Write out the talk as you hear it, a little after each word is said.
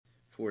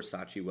for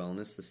Saatchi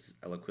Wellness. This is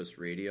Eloquist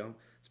Radio.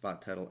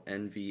 Spot title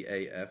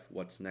NVAF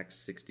What's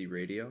Next 60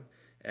 Radio.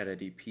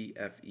 Entity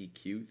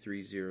PFEQ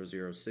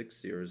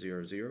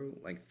 3006000.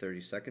 Length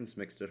 30 seconds.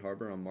 Mixed at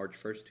Harbor on March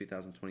 1st,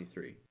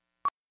 2023.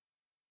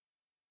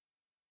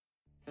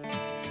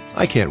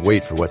 I can't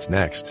wait for what's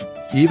next,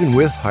 even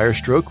with higher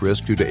stroke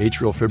risk due to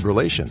atrial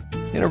fibrillation,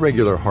 an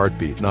irregular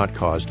heartbeat not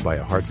caused by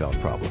a heart valve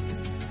problem.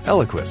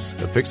 Eliquis,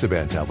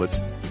 apixaban tablets,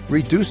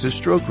 reduces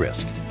stroke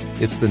risk.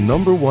 It's the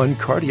 #1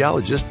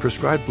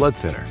 cardiologist-prescribed blood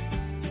thinner.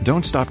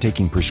 Don't stop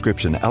taking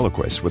prescription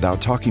Eliquis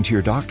without talking to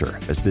your doctor,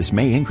 as this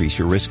may increase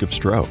your risk of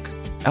stroke.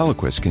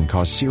 Eliquis can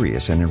cause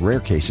serious and, in rare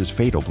cases,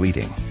 fatal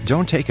bleeding.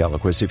 Don't take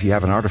Eliquis if you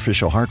have an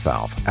artificial heart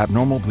valve,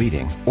 abnormal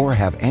bleeding, or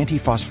have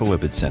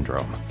antiphospholipid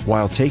syndrome.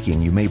 While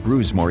taking, you may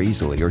bruise more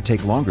easily or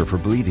take longer for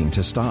bleeding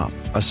to stop.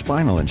 A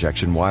spinal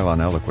injection while on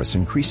Eliquis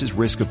increases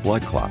risk of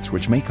blood clots,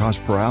 which may cause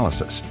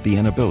paralysis, the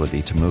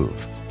inability to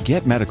move.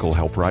 Get medical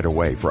help right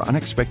away for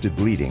unexpected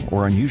bleeding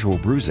or unusual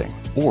bruising,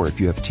 or if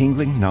you have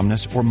tingling,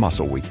 numbness, or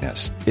muscle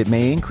weakness. It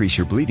may increase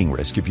your bleeding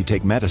risk if you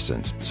take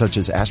medicines such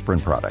as aspirin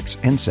products,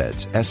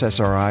 NSAIDs,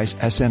 SSRIs,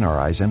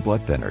 SNRIs, and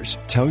blood thinners.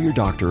 Tell your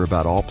doctor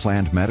about all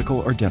planned medical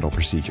or dental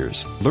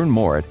procedures. Learn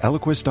more at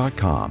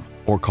Eliquis.com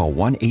or call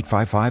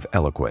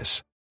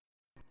 1-855-ELIQUIS.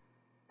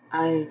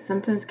 I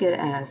sometimes get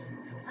asked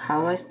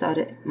how I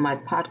started my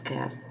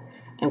podcast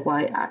and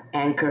why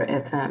Anchor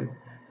FM.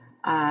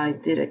 I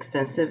did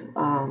extensive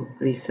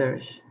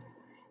research,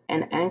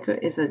 and Anchor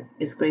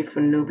is great for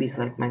newbies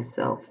like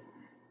myself.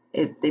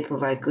 They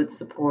provide good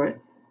support,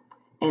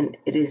 and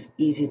it is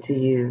easy to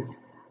use.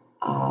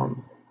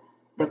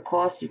 The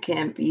cost, you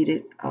can't beat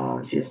it.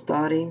 If you're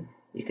starting,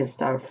 you can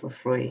start for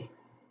free,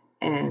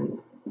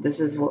 and this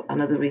is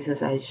one of the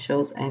reasons I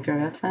chose Anchor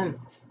FM.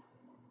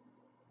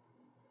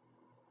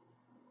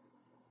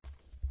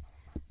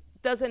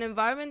 Does an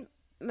environment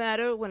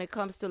matter when it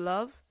comes to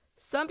love?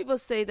 Some people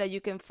say that you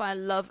can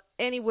find love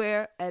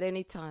anywhere at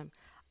any time.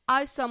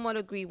 I somewhat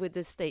agree with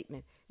this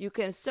statement. You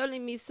can certainly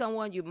meet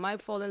someone you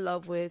might fall in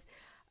love with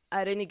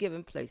at any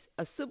given place.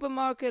 A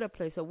supermarket, a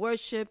place of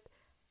worship,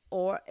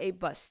 or a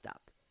bus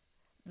stop.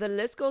 The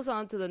list goes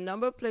on to the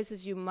number of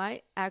places you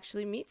might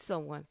actually meet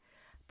someone.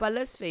 But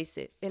let's face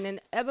it, in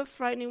an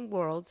ever-frightening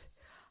world,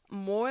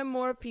 more and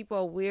more people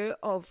are aware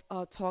of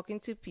talking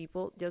to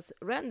people just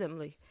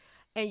randomly.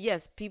 And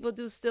yes, people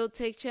do still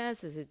take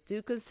chances. They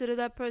do consider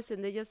that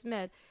person they just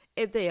met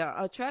if they are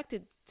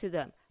attracted to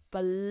them.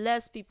 But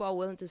less people are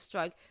willing to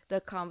strike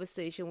the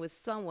conversation with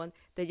someone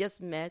they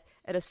just met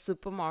at a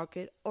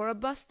supermarket or a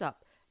bus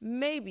stop.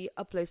 Maybe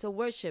a place of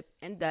worship,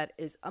 and that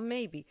is a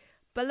maybe.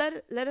 But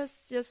let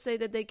us just say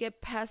that they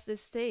get past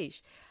this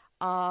stage.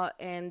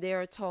 And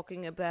they're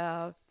talking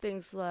about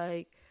things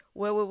like,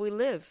 where will we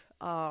live?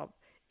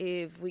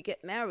 If we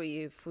get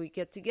married, if we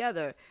get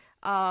together.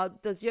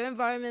 Does your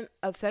environment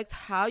affect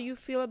how you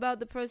feel about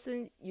the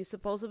person you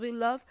supposedly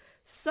love?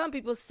 Some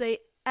people say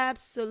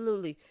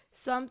absolutely.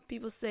 Some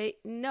people say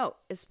no,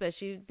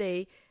 especially if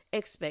they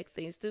expect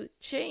things to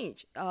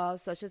change,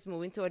 such as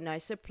moving to a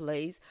nicer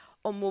place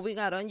or moving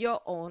out on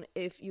your own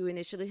if you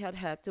initially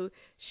had to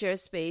share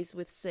space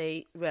with,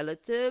 say,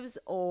 relatives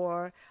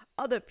or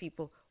other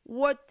people.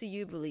 What do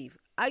you believe?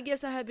 I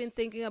guess I have been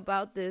thinking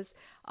about this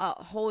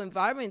whole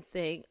environment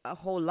thing a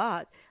whole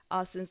lot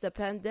since the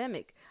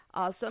pandemic.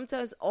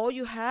 Sometimes all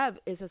you have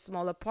is a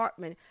small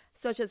apartment,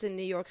 such as in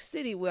New York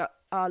City, where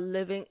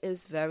living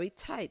is very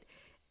tight.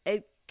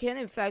 It can,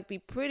 in fact, be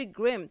pretty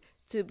grim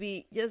to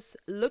be just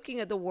looking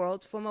at the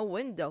world from a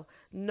window.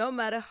 No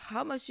matter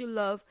how much you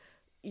love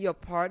your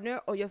partner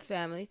or your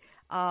family,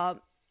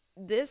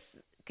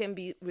 this can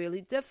be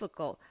really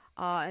difficult.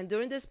 And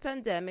during this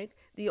pandemic,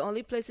 the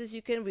only places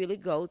you can really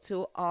go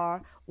to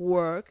are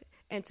work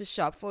and to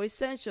shop for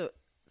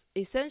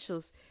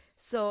essentials.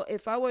 So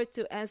if I were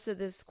to answer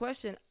this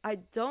question, I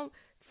don't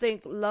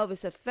think love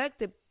is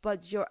affected,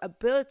 but your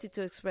ability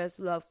to express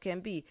love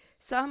can be.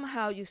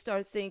 Somehow you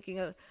start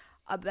thinking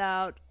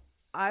about,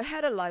 I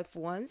had a life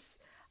once.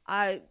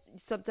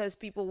 Sometimes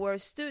people were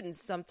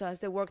students.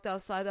 Sometimes they worked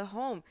outside the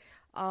home.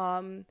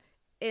 And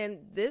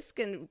this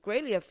can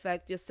greatly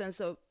affect your sense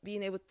of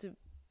being able to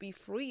be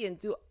free and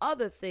do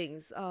other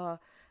things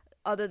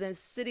other than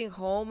sitting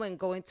home and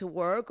going to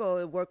work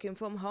or working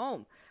from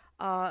home.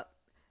 And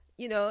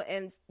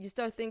you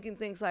start thinking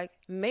things like,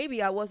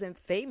 maybe I wasn't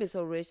famous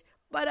or rich,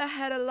 but I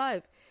had a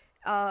life.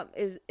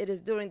 It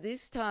is during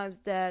these times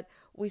that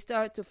we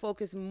start to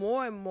focus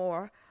more and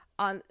more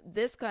on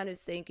this kind of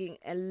thinking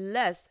and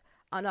less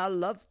on our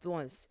loved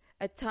ones.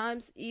 At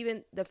times,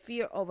 even the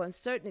fear of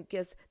uncertainty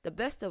gets the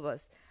best of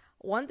us.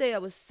 One day I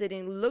was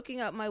sitting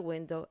looking out my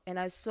window and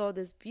I saw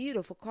this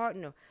beautiful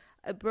cardinal,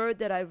 a bird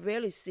that I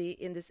rarely see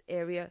in this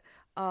area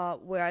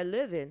where I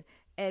live in.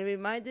 And it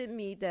reminded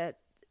me to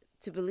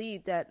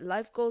believe that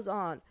life goes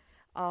on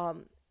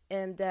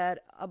and that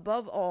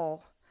above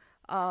all,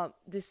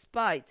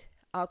 despite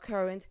our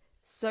current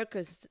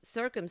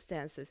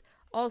circumstances.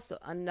 Also,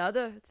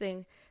 another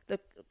thing the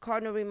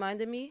cardinal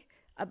reminded me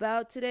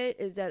about today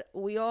is that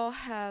we all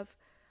have,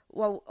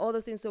 all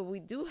the things that we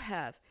do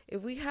have,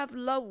 If we have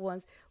loved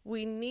ones,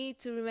 we need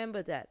to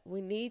remember that.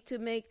 We need to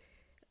make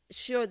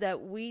sure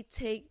that we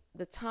take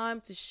the time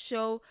to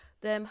show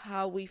them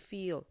how we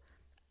feel.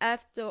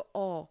 After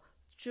all,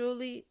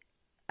 truly,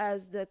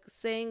 as the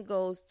saying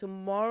goes,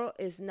 tomorrow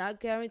is not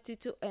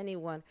guaranteed to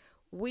anyone.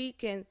 We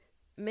can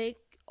make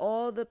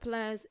all the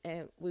plans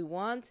and we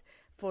want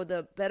for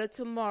the better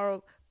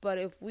tomorrow, but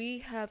if we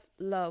have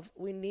love,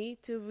 we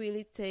need to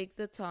really take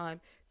the time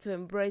to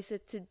embrace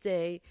it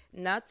today,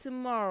 not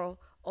tomorrow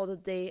or the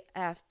day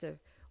after.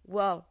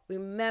 Well,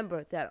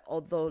 remember that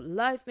although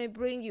life may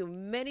bring you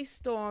many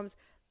storms,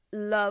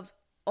 love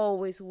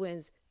always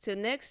wins. Till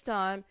next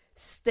time,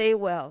 stay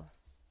well.